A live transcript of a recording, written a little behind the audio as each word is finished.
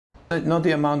Not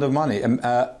the amount of money.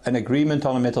 An agreement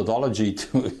on a methodology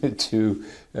to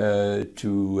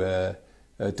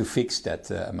fix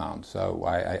that amount. So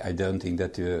I don't think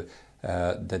that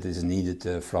that is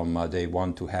needed from day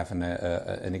one to have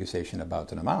a negotiation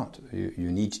about an amount. You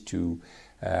need to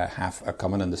have a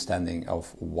common understanding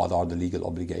of what are the legal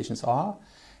obligations are,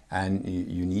 and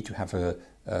you need to have a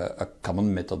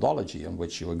common methodology on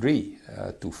which you agree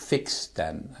to fix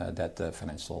then that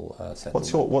financial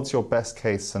settlement. What's your best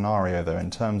case scenario though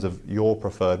in terms of your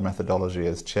preferred methodology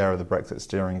as chair of the Brexit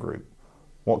steering group?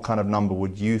 What kind of number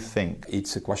would you think?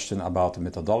 It's a question about the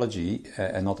methodology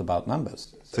and not about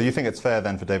numbers. So you think it's fair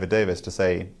then for David Davis to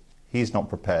say he's not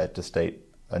prepared to state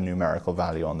a numerical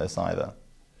value on this either?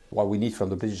 What we need from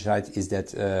the British side is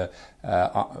that,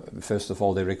 first of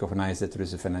all, they recognize that there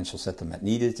is a financial settlement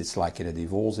needed. It's like in a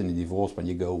divorce. In a divorce, when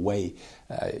you go away,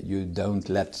 you don't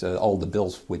let all the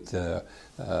bills with the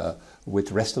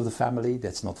rest of the family.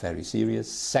 That's not very serious.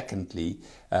 Secondly,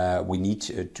 we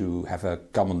need to have a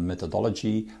common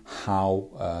methodology,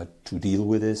 how to deal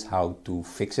with this, how to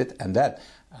fix it, and that,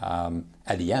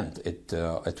 at the end, it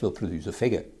will produce a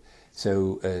figure.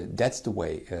 So that's the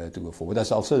way to go forward.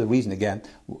 That's also the reason, again,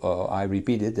 I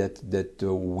repeated that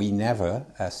we never,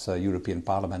 as a European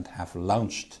Parliament, have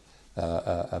launched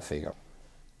a figure.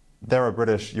 There are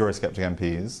British Eurosceptic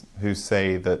MPs who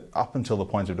say that up until the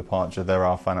point of departure there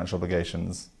are financial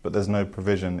obligations, but there's no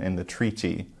provision in the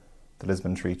treaty, the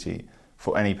Lisbon Treaty,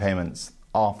 for any payments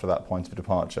after that point of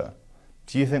departure.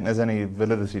 Do you think there's any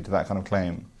validity to that kind of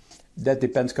claim? That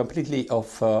depends completely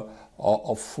of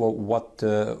what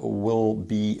will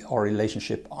be our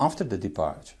relationship after the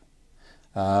departure.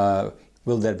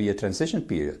 Will there be a transition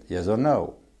period? Yes or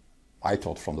no? I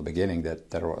thought from the beginning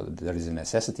that there is a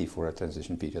necessity for a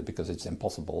transition period because it's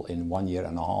impossible in 1 year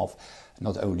and a half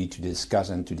not only to discuss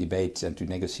and to debate and to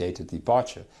negotiate a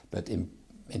departure, but in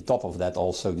top of that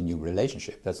also the new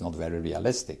relationship. That's not very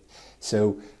realistic.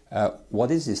 So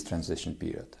what is this transition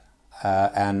period?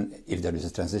 And if there is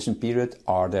a transition period,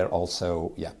 are there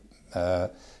also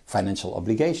financial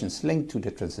obligations linked to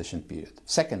the transition period?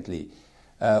 Secondly,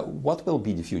 what will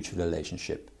be the future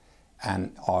relationship?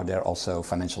 And are there also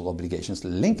financial obligations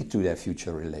linked to their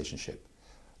future relationship?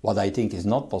 What I think is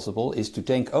not possible is to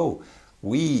think, oh,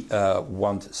 we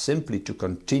want simply to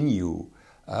continue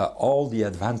all the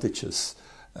advantages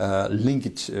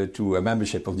linked to a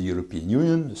membership of the European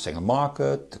Union, the single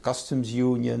market, the customs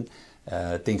union,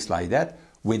 things like that,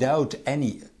 without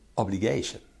any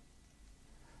obligation.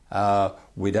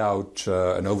 Without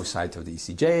an oversight of the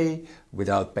ECJ,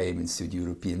 without payments to the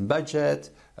European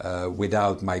budget,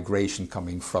 without migration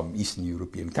coming from Eastern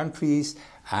European countries,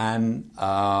 and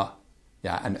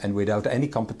without any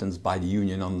competence by the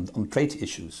Union on trade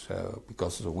issues,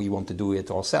 because we want to do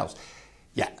it ourselves.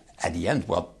 Yeah, at the end,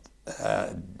 what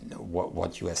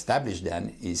you establish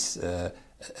then is a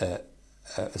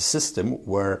system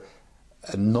where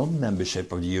a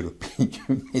non-membership of the European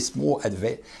Union is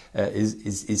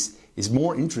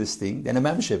more interesting than a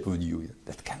membership of the Union.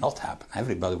 That cannot happen.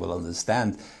 Everybody will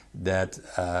understand that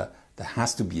there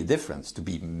has to be a difference. To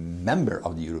be member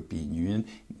of the European Union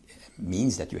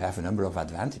means that you have a number of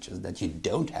advantages that you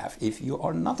don't have if you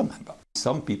are not a member.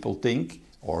 Some people think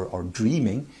or are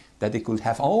dreaming that they could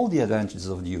have all the advantages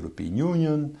of the European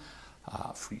Union,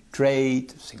 free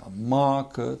trade, single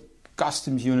market,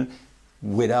 customs union,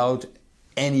 without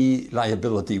any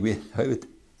liability, without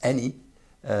any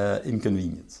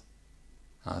inconvenience.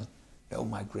 No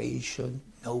migration,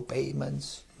 no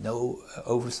payments, no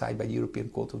oversight by the European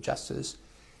Court of Justice,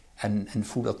 and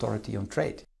full authority on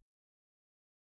trade.